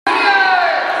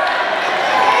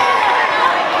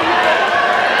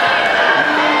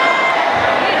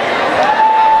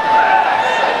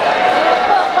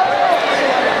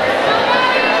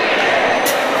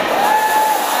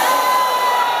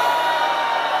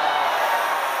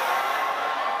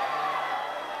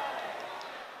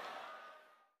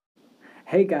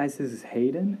Hey guys, this is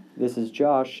Hayden. This is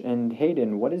Josh, and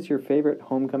Hayden, what is your favorite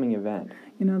homecoming event?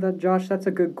 Josh, that's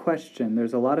a good question.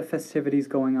 There's a lot of festivities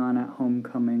going on at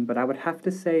homecoming, but I would have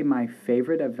to say my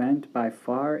favorite event by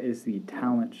far is the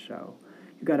talent show.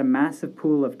 You've got a massive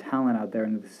pool of talent out there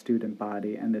in the student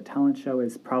body, and the talent show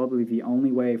is probably the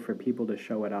only way for people to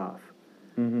show it off.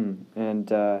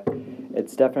 And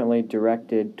it's definitely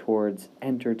directed towards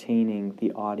entertaining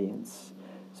the audience,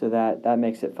 so that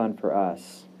makes it fun for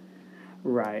us.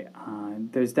 Right.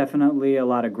 There's definitely a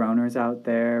lot of groaners out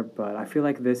there, but I feel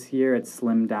like this year it's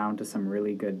slimmed down to some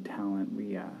really good talent.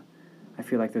 I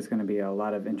feel like there's going to be a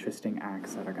lot of interesting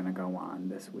acts that are going to go on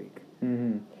this week.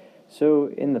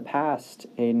 So in the past,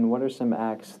 Hayden, what are some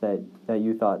acts that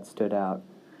you thought stood out?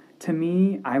 To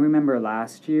me, I remember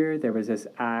last year there was this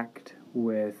act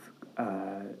with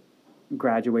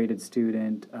graduated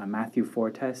student Matthew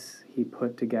Fortes. He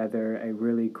put together a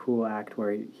really cool act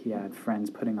where he had friends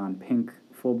putting on pink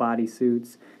full body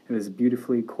suits. It was a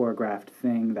beautifully choreographed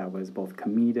thing that was both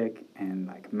comedic and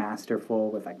like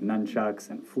masterful with like nunchucks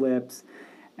and flips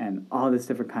and all this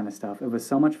different kind of stuff. It was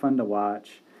so much fun to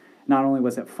watch. Not only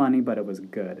was it funny, but it was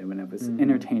good. And when it was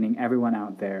entertaining, everyone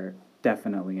out there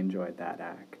definitely enjoyed that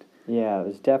act. Yeah, it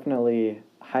was definitely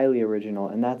highly original,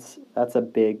 and that's a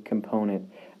big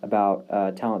component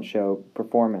about talent show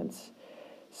performance.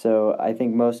 So I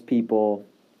think most people,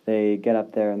 they get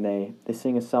up there and they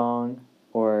sing a song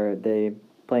or they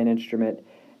play an instrument,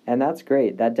 and that's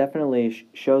great. That definitely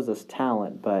shows us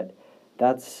talent, but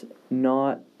that's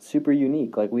not super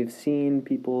unique. Like, we've seen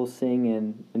people sing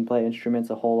and play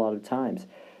instruments a whole lot of times.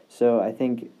 So I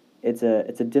think it's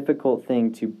a difficult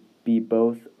thing to be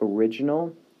both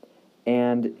original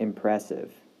and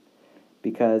impressive,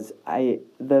 because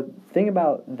the thing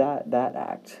about that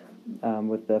act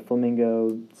with the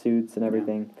flamingo suits and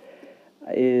everything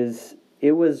is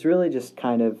it was really just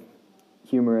kind of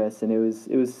humorous, and it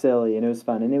was silly, and it was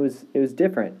fun, and it was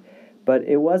different, but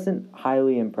it wasn't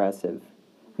highly impressive.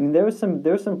 I mean, there was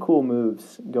some cool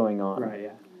moves going on. Right,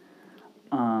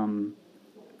 yeah.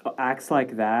 Acts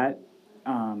like that,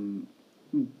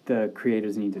 the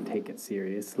creators need to take it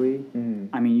seriously.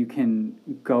 I mean, you can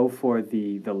go for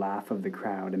the laugh of the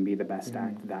crowd and be the best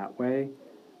act that way,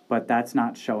 but that's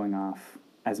not showing off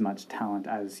as much talent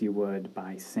as you would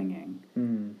by singing.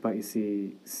 But you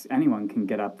see, anyone can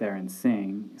get up there and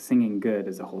sing. Singing good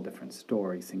is a whole different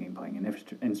story. Singing, playing an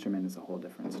instrument is a whole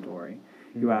different story.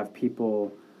 You have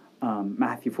people...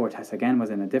 Matthew Fortes, again, was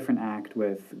in a different act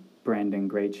with Brandon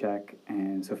Graycheck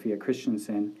and Sophia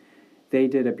Christensen. They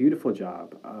did a beautiful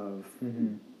job of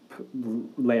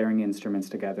layering instruments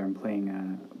together and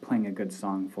playing a good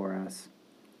song for us.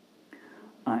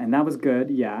 And that was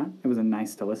good, yeah. It was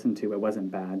nice to listen to. It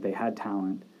wasn't bad. They had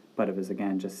talent, but it was,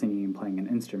 again, just singing and playing an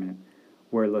instrument.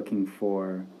 We're looking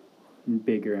for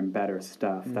bigger and better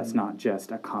stuff. That's not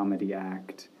just a comedy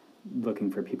act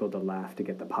looking for people to laugh to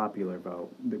get the popular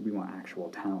vote. We want actual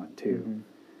talent, too.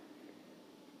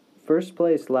 First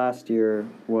place last year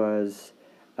was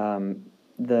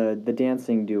the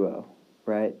dancing duo,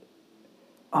 right?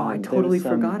 Oh, I totally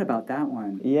forgot about that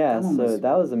one. Yeah,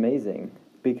 that was amazing,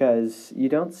 because you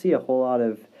don't see a whole lot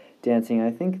of dancing.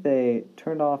 I think they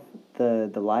turned off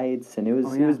the lights, and it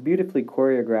was beautifully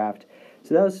choreographed.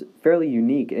 So that was fairly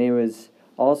unique, and it was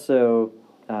also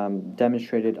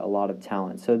demonstrated a lot of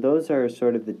talent. So those are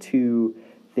sort of the two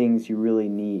things you really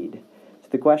need. So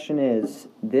the question is,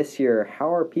 this year,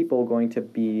 how are people going to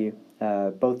be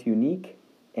both unique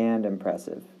and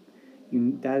impressive?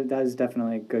 That is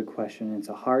definitely a good question. It's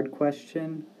a hard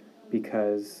question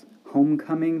because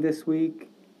homecoming this week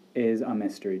is a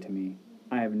mystery to me.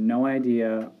 I have no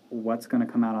idea what's going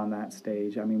to come out on that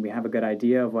stage. I mean, we have a good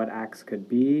idea of what acts could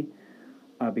be,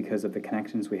 because of the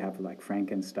connections we have with like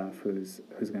Frank and stuff, who's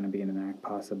going to be in an act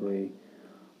possibly.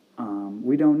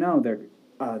 We don't know.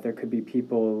 There could be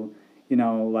people,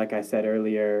 like I said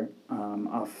earlier,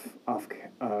 off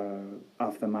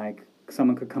the mic.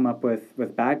 Someone could come up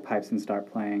with bagpipes and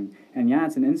start playing, and yeah,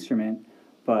 it's an instrument,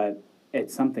 but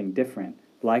it's something different.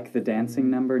 Like the dancing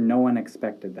number, no one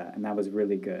expected that, and that was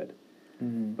really good.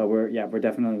 But we're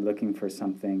definitely looking for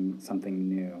something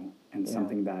new. And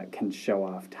something that can show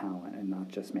off talent and not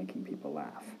just making people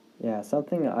laugh. Yeah,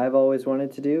 something I've always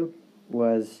wanted to do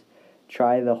was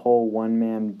try the whole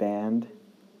one-man band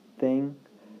thing,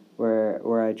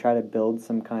 where I try to build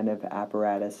some kind of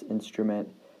apparatus instrument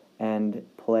and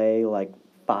play like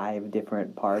 5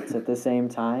 different parts at the same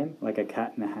time. Like a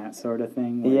Cat in the Hat sort of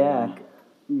thing? Yeah.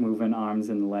 Moving arms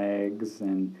and legs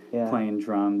and playing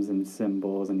drums and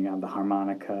cymbals, and you have the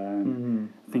harmonica. And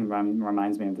I think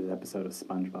reminds me of this episode of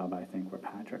SpongeBob, I think, where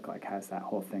Patrick has that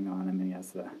whole thing on him, and he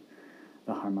has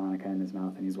the harmonica in his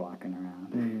mouth and he's walking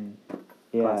around. Mm-hmm.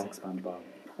 Yeah. Classic SpongeBob.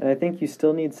 And I think you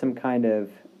still need some kind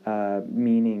of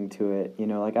meaning to it. You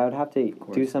know, like I would have to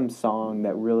do some song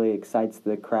that really excites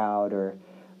the crowd, or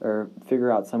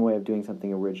figure out some way of doing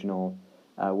something original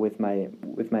with my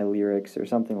lyrics or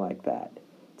something like that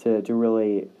to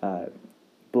really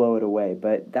blow it away.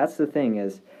 But that's the thing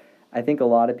is, I think a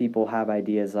lot of people have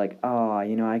ideas like, oh,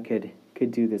 you know, I could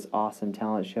do this awesome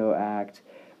talent show act,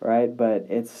 right? But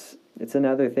it's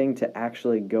another thing to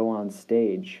actually go on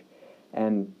stage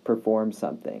and perform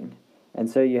something. And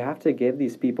so you have to give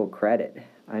these people credit.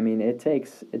 I mean, it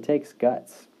takes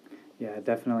guts. Yeah,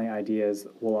 definitely ideas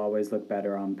will always look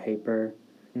better on paper.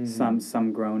 Mm-hmm.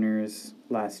 Some groaners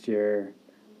last year,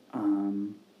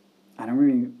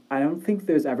 I don't think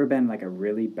there's ever been like a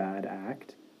really bad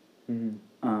act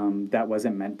that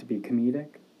wasn't meant to be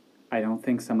comedic. I don't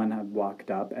think someone had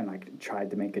walked up and like tried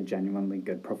to make a genuinely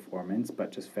good performance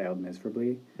but just failed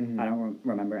miserably. Mm-hmm. I don't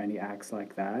remember any acts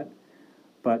like that.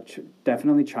 But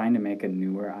definitely trying to make a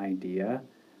newer idea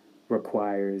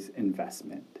requires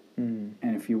investment.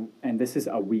 Mm-hmm. And this is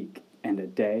a week and a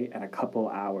day and a couple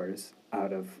hours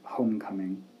out of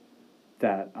homecoming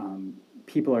that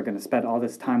people are going to spend all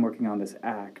this time working on this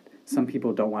act. Some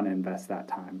people don't want to invest that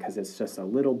time because it's just a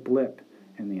little blip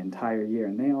in the entire year,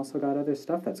 and they also got other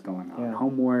stuff that's going on. Yeah.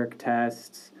 Homework,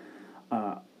 tests,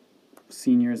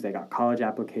 seniors, they got college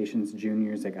applications.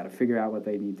 Juniors, they got to figure out what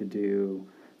they need to do.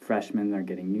 Freshmen, they're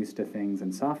getting used to things,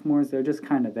 and sophomores, they're just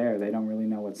kind of there. They don't really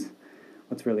know what's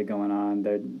really going on.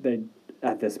 They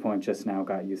at this point just now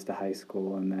got used to high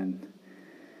school, and then,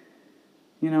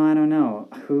 you know, I don't know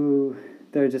who.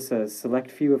 They're just a select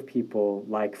few of people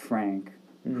like Frank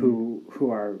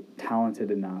who are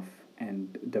talented enough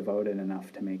and devoted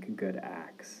enough to make good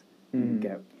acts. And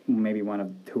get maybe one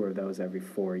of two of those every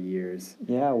 4 years.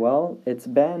 Yeah, well, it's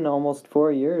been almost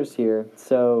 4 years here,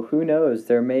 so who knows?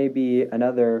 There may be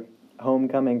another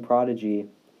homecoming prodigy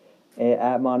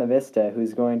at Monte Vista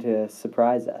who's going to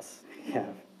surprise us. Yeah.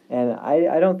 And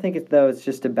I don't think it's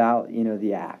just about, you know,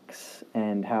 the acts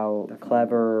and how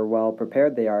clever or well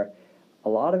prepared they are. A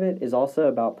lot of it is also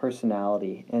about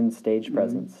personality and stage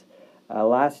presence.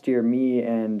 Last year, me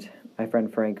and my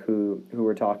friend Frank, who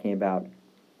we're talking about,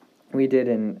 we did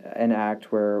an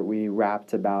act where we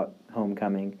rapped about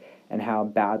homecoming and how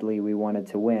badly we wanted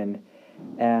to win.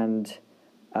 And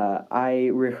I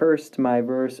rehearsed my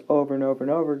verse over and over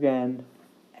and over again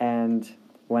and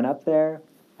went up there.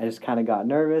 I just kind of got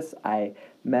nervous. I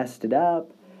messed it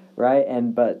up, right?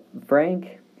 But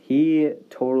Frank, he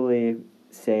totally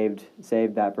saved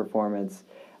that performance.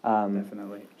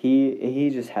 Definitely. He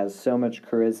just has so much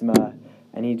charisma,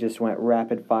 and he just went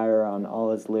rapid fire on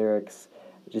all his lyrics.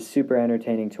 Just super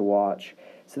entertaining to watch.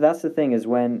 So that's the thing, is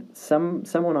when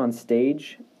someone on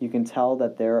stage, you can tell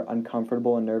that they're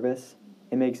uncomfortable and nervous,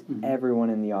 it makes everyone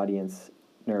in the audience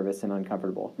nervous and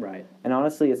uncomfortable. Right. And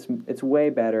honestly, it's way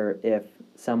better if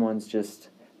someone's just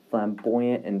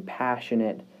flamboyant and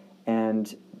passionate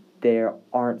and they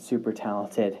aren't super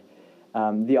talented.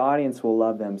 The audience will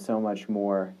love them so much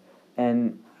more.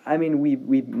 And I mean,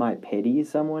 we might pity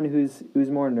someone who's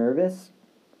more nervous,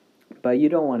 but you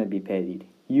don't want to be pitied.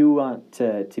 You want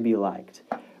to be liked,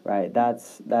 right?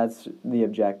 That's the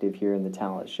objective here in the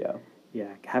talent show.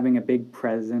 Yeah, having a big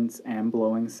presence and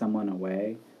blowing someone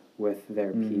away with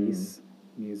their piece,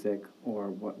 music,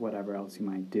 or whatever else you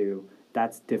might do,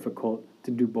 that's difficult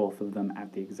to do both of them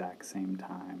at the exact same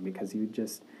time, because you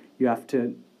have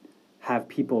to have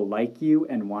people like you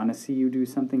and want to see you do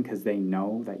something because they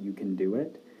know that you can do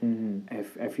it.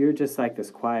 If you're just like this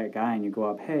quiet guy and you go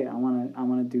up, hey, I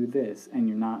wanna do this, and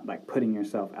you're not like putting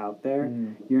yourself out there,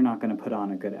 you're not gonna put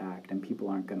on a good act, and people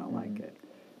aren't gonna like it.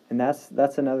 And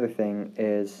that's another thing,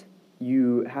 is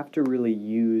you have to really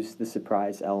use the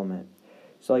surprise element.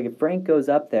 So like if Frank goes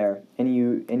up there and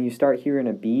you start hearing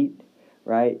a beat,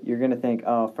 right, you're gonna think,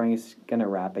 oh, Frank's gonna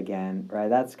rap again, right?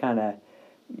 That's kind of,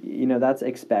 that's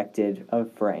expected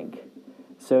of Frank.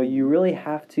 So you really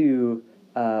have to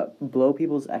blow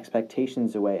people's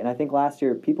expectations away. And I think last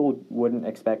year people wouldn't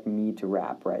expect me to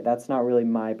rap, right? That's not really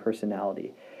my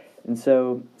personality. And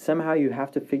so somehow you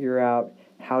have to figure out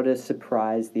how to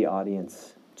surprise the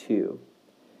audience too.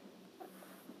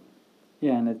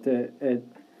 Yeah, and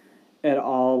it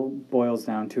all boils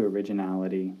down to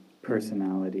originality,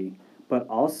 personality, but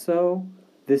also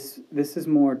this is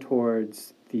more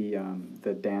towards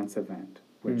the dance event,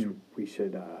 which we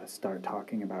should start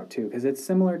talking about too, because it's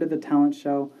similar to the talent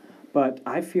show, but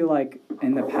I feel like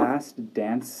in the past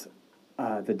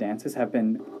the dances have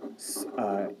been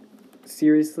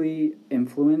seriously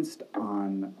influenced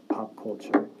on pop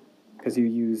culture, because you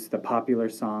use the popular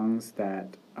songs that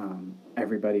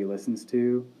everybody listens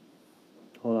to.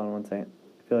 Hold on one second.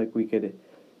 I feel like we could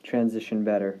transition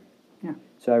better. Yeah.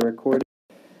 So I recorded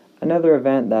another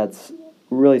event that's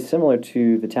really similar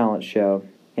to the talent show,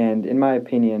 and in my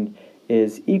opinion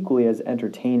is equally as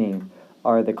entertaining,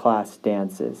 are the class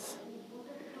dances.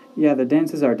 Yeah, the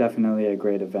dances are definitely a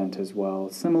great event as well.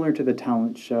 Similar to the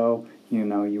talent show, you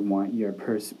know, you want your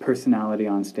personality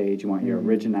on stage, you want your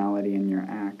originality in your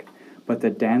act. But the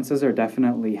dances are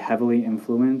definitely heavily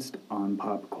influenced on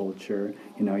pop culture.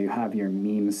 You know, you have your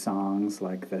meme songs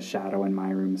like the Shadow in My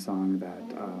Room song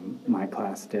that my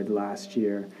class did last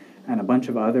year, and a bunch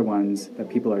of other ones that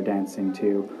people are dancing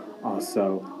to.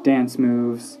 Also, dance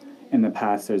moves. In the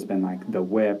past, there's been like the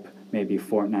whip, maybe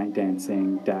Fortnite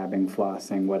dancing, dabbing,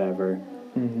 flossing, whatever.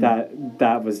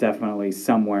 That was definitely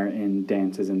somewhere in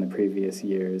dances in the previous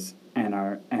years,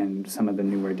 and some of the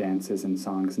newer dances and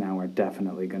songs now are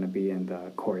definitely going to be in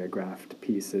the choreographed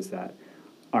pieces that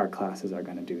our classes are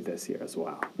going to do this year as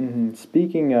well.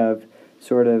 Speaking of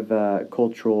sort of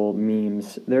cultural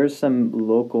memes, there's some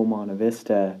local Monte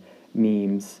Vista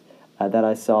memes that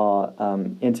I saw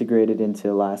integrated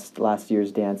into last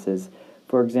year's dances.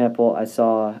 For example, I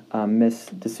saw Miss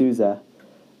D'Souza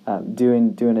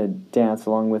doing a dance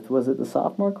along with, was it the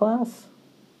sophomore class?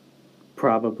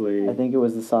 Probably. I think it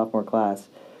was the sophomore class.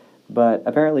 But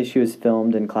apparently she was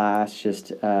filmed in class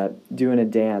just doing a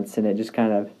dance, and it just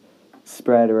kind of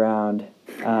spread around.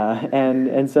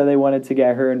 And so they wanted to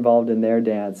get her involved in their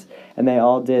dance, and they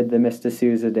all did the Miss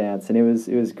D'Souza dance, and it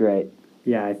was great.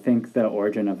 Yeah, I think the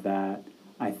origin of that,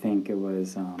 I think it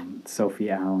was Sophie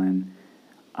Allen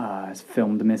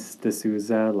filmed Miss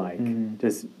D'Souza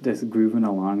just grooving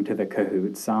along to the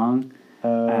Kahoot song.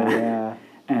 Oh, yeah.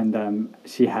 And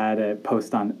she had it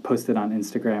posted on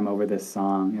Instagram over this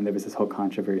song, and there was this whole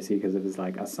controversy because it was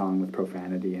like a song with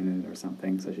profanity in it or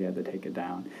something, so she had to take it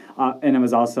down. And it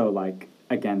was also like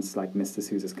against like Miss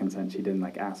D'Souza's consent. She didn't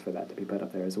like ask for that to be put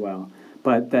up there as well.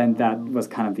 But then that was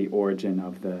kind of the origin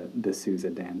of the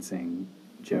D'Souza dancing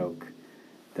joke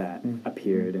that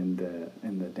appeared in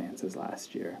the dances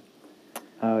last year.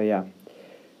 Oh, yeah.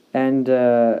 And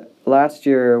last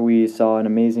year we saw an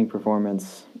amazing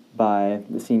performance by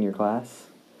the senior class.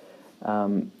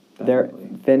 Their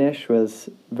finish was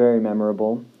very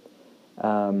memorable,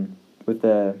 with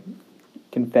the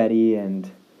confetti and...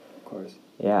 Of course.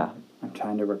 Yeah. I'm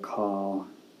trying to recall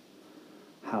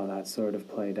how that sort of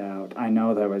played out. I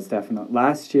know there was definitely...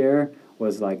 Last year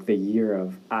was like the year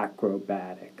of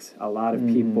acrobatics. A lot of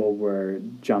people were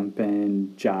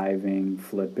jumping, jiving,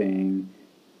 flipping,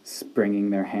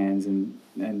 springing their hands and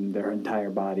their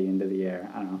entire body into the air.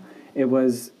 I don't know. It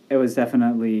was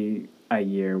definitely a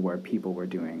year where people were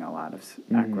doing a lot of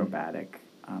acrobatic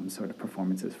sort of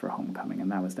performances for homecoming,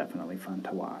 and that was definitely fun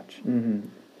to watch.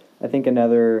 I think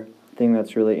another thing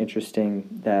that's really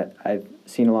interesting that I've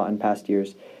seen a lot in past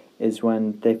years is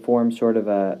when they form sort of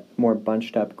a more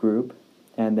bunched up group,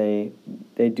 and they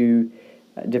do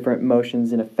different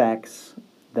motions and effects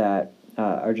that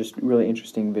are just really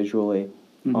interesting visually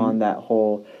on that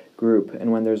whole group.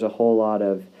 And when there's a whole lot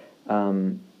of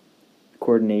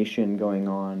coordination going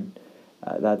on,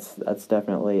 that's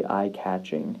definitely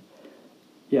eye-catching.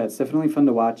 Yeah, it's definitely fun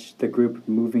to watch the group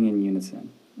moving in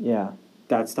unison. Yeah.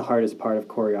 That's the hardest part of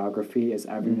choreography, is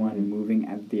everyone moving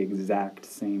at the exact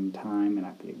same time and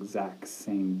at the exact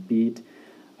same beat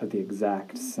of the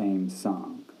exact same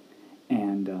song.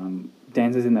 And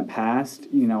dances in the past,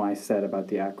 you know, I said about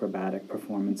the acrobatic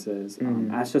performances,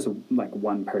 that's just like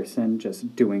one person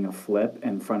just doing a flip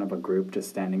in front of a group, just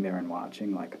standing there and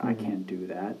watching, like, I can't do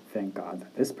that. Thank God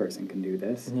that this person can do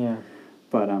this. Yeah.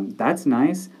 But that's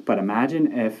nice, but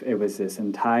imagine if it was this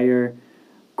entire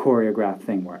choreographed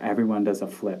thing where everyone does a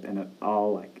flip and it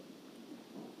all like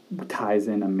ties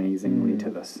in amazingly to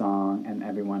the song, and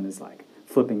everyone is like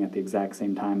flipping at the exact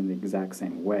same time in the exact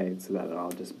same way, so that it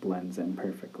all just blends in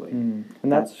perfectly. And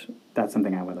that's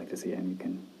something I would like to see, and you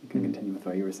can continue with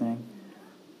what you were saying.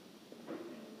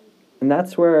 And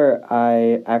that's where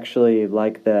I actually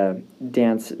like the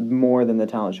dance more than the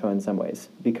talent show in some ways,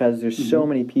 because there's so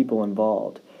many people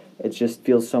involved. It just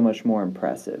feels so much more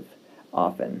impressive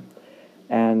often.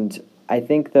 And I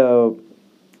think, though,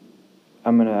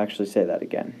 I'm going to actually say that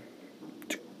again.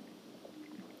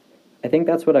 I think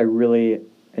that's what I really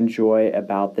enjoy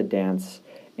about the dance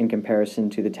in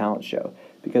comparison to the talent show,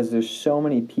 because there's so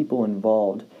many people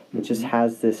involved. It just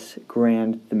has this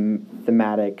grand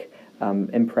thematic,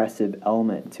 impressive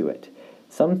element to it.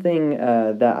 Something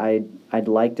that I'd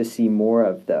like to see more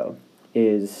of, though,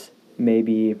 is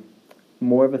maybe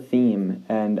more of a theme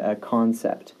and a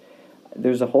concept.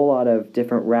 there's a whole lot of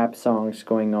different rap songs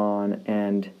going on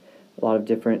and a lot of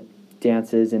different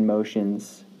dances and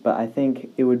motions, but I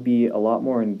think it would be a lot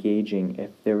more engaging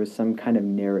if there was some kind of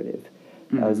narrative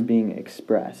that was being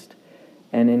expressed.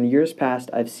 And in years past,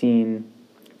 I've seen,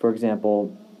 for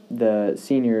example, the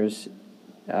seniors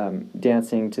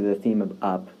dancing to the theme of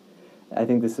Up. I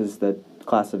think this is the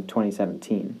class of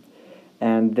 2017.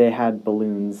 And they had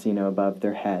balloons, above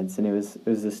their heads, and it was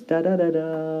this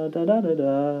da-da-da-da,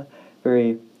 da-da-da-da,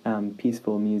 very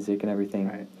peaceful music and everything.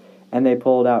 Right. And they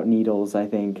pulled out needles, I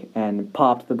think, and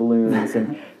popped the balloons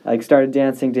and started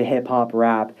dancing to hip-hop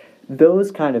rap.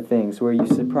 Those kind of things where you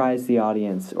surprise the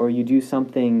audience or you do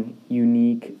something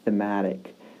unique,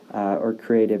 thematic, or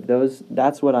creative.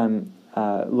 That's what I'm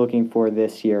looking for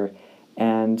this year,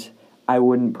 and I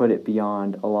wouldn't put it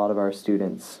beyond a lot of our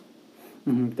students.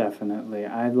 Definitely.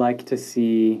 I'd like to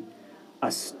see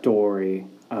a story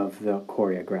of the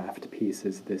choreographed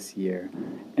pieces this year.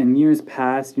 In years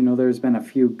past, there's been a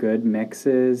few good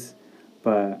mixes,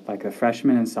 but like the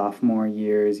freshman and sophomore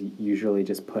years usually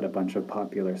just put a bunch of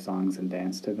popular songs and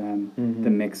dance to them. The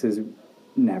mixes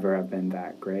never have been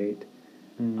that great.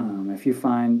 If you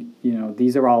find,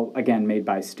 these are all, again, made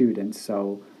by students,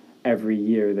 so every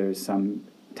year there's some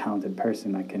talented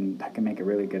person that can make a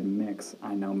really good mix.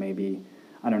 I know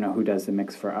I don't know who does the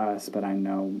mix for us, but I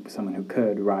know someone who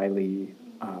could, Riley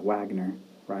Wagner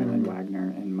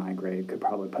in my grade could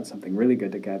probably put something really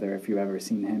good together. If you've ever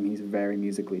seen him, he's very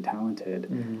musically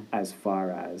talented as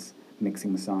far as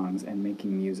mixing songs and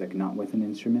making music, not with an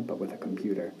instrument, but with a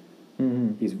computer.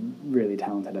 He's really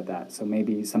talented at that. So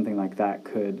maybe something like that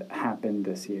could happen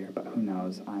this year, but who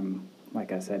knows? I'm,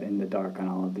 like I said, in the dark on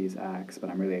all of these acts, but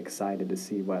I'm really excited to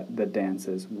see what the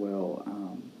dances will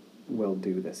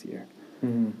do this year.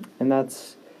 And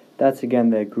that's again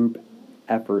the group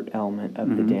effort element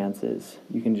of the dances.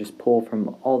 You can just pull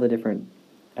from all the different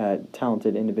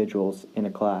talented individuals in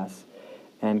a class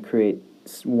and create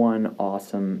one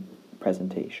awesome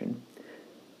presentation.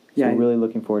 So we're really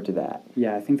looking forward to that.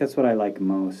 Yeah, I think that's what I like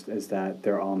most, is that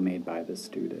they're all made by the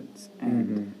students.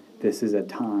 And this is a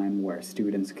time where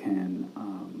students can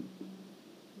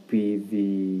be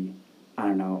the, I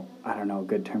don't know a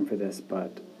good term for this,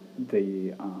 but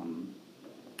the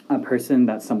a person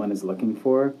that someone is looking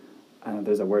for. I know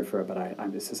there's a word for it,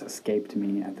 but this has escaped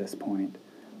me at this point.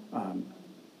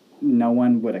 No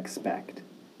one would expect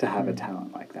to have a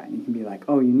talent like that. You can be like,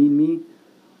 oh, you need me?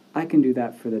 I can do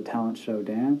that for the talent show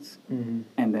dance.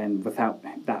 And then without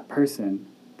that person,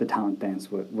 the talent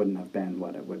dance wouldn't have been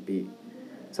what it would be.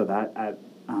 So that at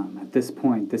this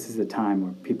point, this is a time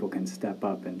where people can step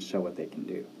up and show what they can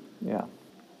do. Yeah.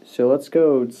 So let's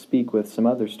go speak with some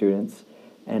other students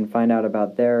and find out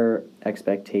about their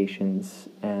expectations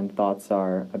and thoughts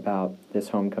are about this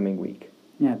homecoming week.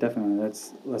 Yeah, definitely.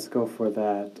 Let's go for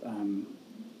that.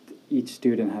 Each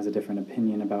student has a different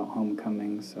opinion about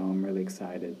homecoming, so I'm really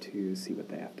excited to see what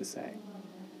they have to say.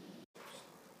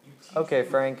 Okay,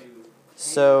 Frank.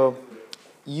 So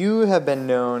you have been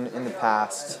known in the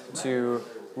past to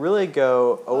really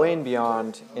go away and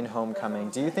beyond in homecoming.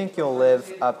 Do you think you'll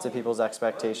live up to people's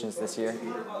expectations this year?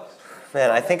 Man,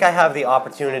 I think I have the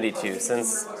opportunity to,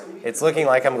 since it's looking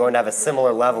like I'm going to have a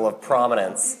similar level of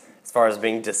prominence as far as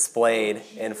being displayed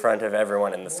in front of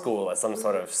everyone in the school as some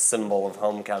sort of symbol of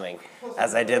homecoming,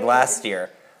 as I did last year.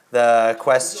 The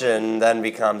question then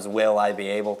becomes, will I be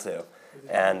able to?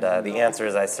 And the answer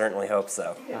is I certainly hope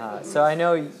so. So I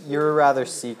know you're rather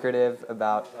secretive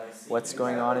about what's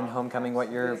going on in homecoming,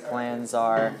 what your plans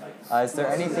are. Is there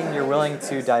anything you're willing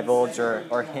to divulge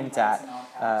or hint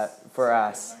at for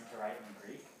us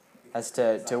as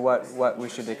to what we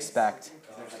should expect?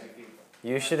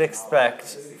 You should expect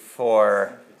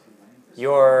for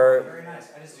your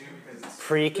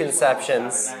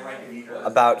preconceptions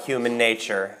about human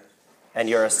nature and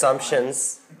your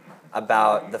assumptions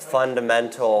about the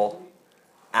fundamental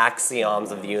axioms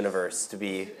of the universe to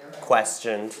be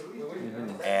questioned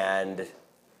and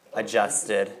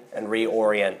adjusted and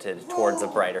reoriented towards a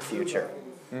brighter future.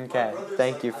 Okay,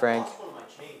 thank you, Frank.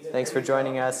 Thanks for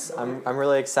joining us. I'm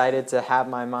really excited to have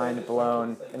my mind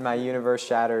blown and my universe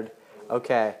shattered.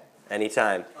 Okay.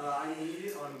 Anytime. All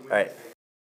right.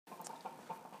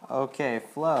 Okay,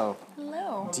 Flo.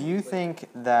 Hello. Do you think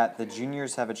that the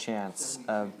juniors have a chance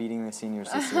of beating the seniors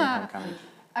this year in homecoming?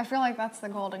 I feel like that's the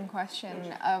golden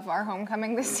question of our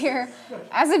homecoming this year.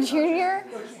 As a junior,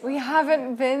 we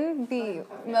haven't been the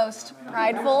most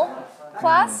prideful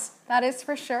class, that is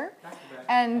for sure.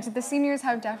 And the seniors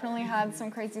have definitely had some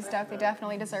crazy stuff. They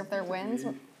definitely deserve their wins.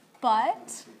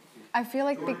 But I feel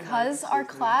like because our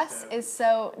class is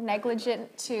so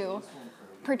negligent to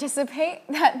participate,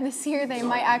 that this year they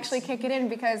might actually kick it in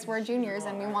because we're juniors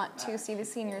and we want to see the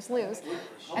seniors lose.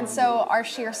 And so our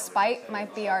sheer spite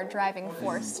might be our driving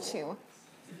force to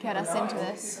get us into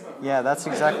this. Yeah, that's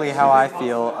exactly how I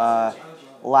feel.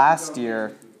 Last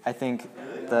year, I think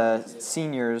the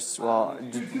seniors, well,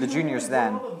 the juniors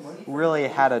then, really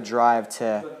had a drive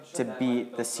to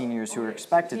beat the seniors who were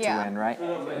expected to win, right?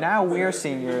 Now we're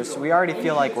seniors. We already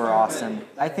feel like we're awesome.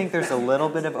 I think there's a little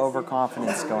bit of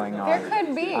overconfidence going on. There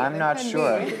could be. I'm not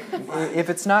sure. If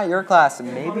it's not your class,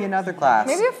 maybe another class.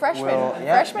 Maybe a freshman.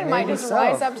 Freshman might just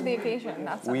rise up to the occasion.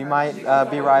 We might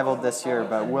be rivaled this year,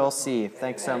 but we'll see.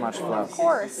 Thanks so much, Flo. Of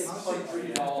course.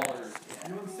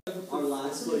 Our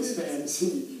last place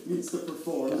fantasy needs to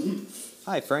perform.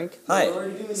 Hi, Frank. Hi.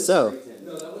 So,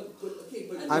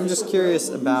 I'm just curious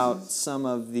about some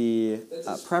of the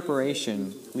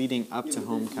preparation leading up to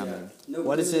homecoming.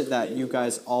 What is it that you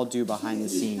guys all do behind the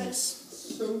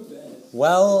scenes?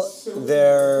 Well,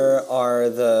 there are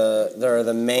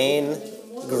the main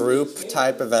group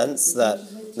type events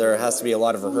that there has to be a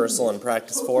lot of rehearsal and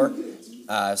practice for,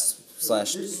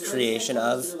 slash creation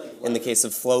of. In the case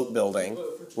of float building,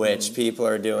 which people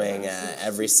are doing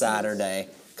every Saturday,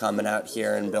 coming out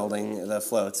here and building the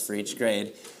floats for each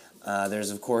grade. There's,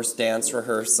 of course, dance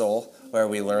rehearsal, where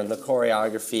we learn the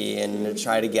choreography and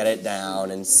try to get it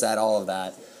down and set all of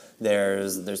that.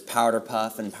 There's powder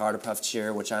puff and powder puff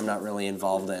cheer, which I'm not really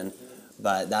involved in,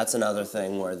 but that's another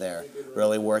thing where they're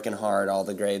really working hard. All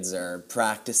the grades are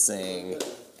practicing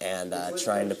and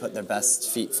trying to put their best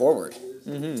feet forward.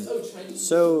 Mm-hmm.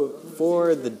 So,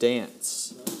 for the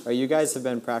dance, you guys have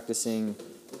been practicing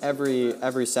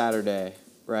every Saturday,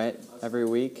 right? Every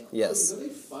week? Yes.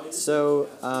 So,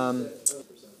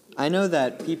 I know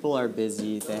that people are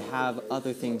busy. They have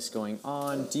other things going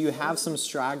on. Do you have some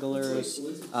stragglers?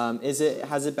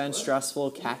 Has it been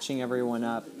stressful catching everyone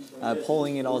up,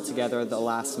 pulling it all together at the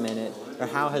last minute, or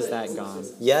how has that gone?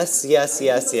 Yes,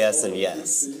 and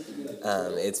yes.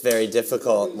 It's very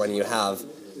difficult when you have...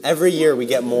 Every year we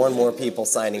get more and more people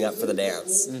signing up for the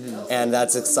dance. Mm-hmm. And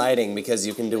that's exciting because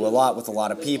you can do a lot with a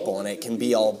lot of people, and it can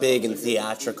be all big and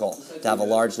theatrical to have a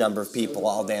large number of people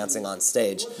all dancing on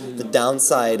stage. Mm-hmm. The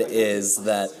downside is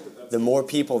that the more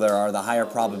people there are, the higher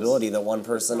probability that one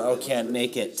person, can't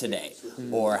make it today,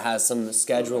 or has some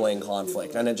scheduling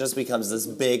conflict. And it just becomes this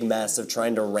big mess of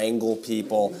trying to wrangle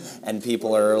people, and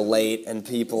people are late, and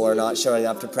people are not showing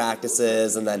up to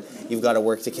practices, and then you've got to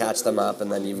work to catch them up, and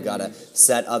then you've got to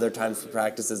set other times for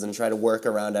practices and try to work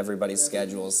around everybody's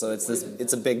schedules. So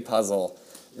it's a big puzzle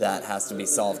that has to be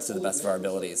solved to the best of our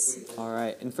abilities. All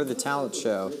right, and for the talent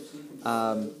show,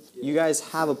 you guys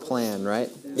have a plan, right?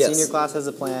 Yes. Senior class has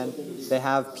a plan. They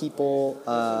have people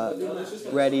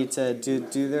ready to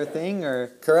do their thing,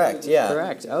 or? Correct, yeah.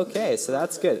 Correct, okay, so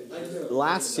that's good.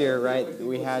 Last year, right,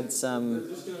 we had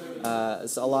a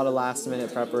lot of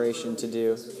last-minute preparation to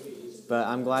do, but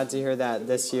I'm glad to hear that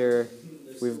this year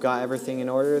we've got everything in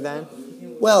order then?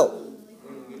 Well,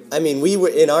 I mean,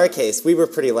 in our case, we were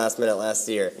pretty last minute last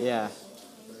year. Yeah.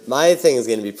 My thing is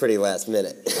going to be pretty last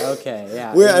minute. Okay,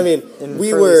 yeah. We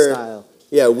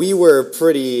were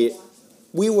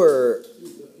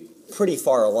pretty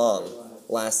far along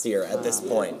last year at this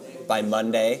point. By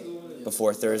Monday,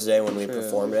 before Thursday when we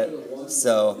performed it.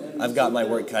 So I've got my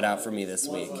work cut out for me this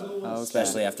week,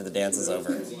 especially after the dance is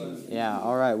over. Yeah,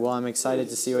 all right. Well, I'm excited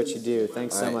to see what you do.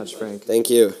 Thanks so much, Frank.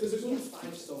 Thank you.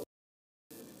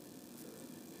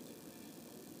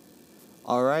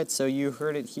 All right, so you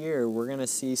heard it here. We're going to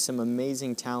see some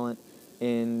amazing talent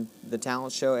in the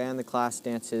talent show and the class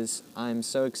dances. I'm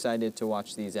so excited to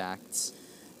watch these acts.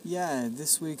 Yeah,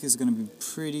 this week is going to be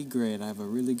pretty great. I have a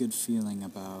really good feeling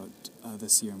about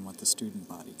this year and what the student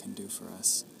body can do for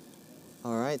us.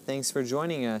 All right, thanks for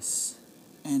joining us.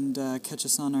 And catch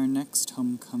us on our next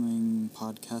homecoming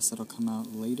podcast that'll come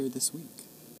out later this week.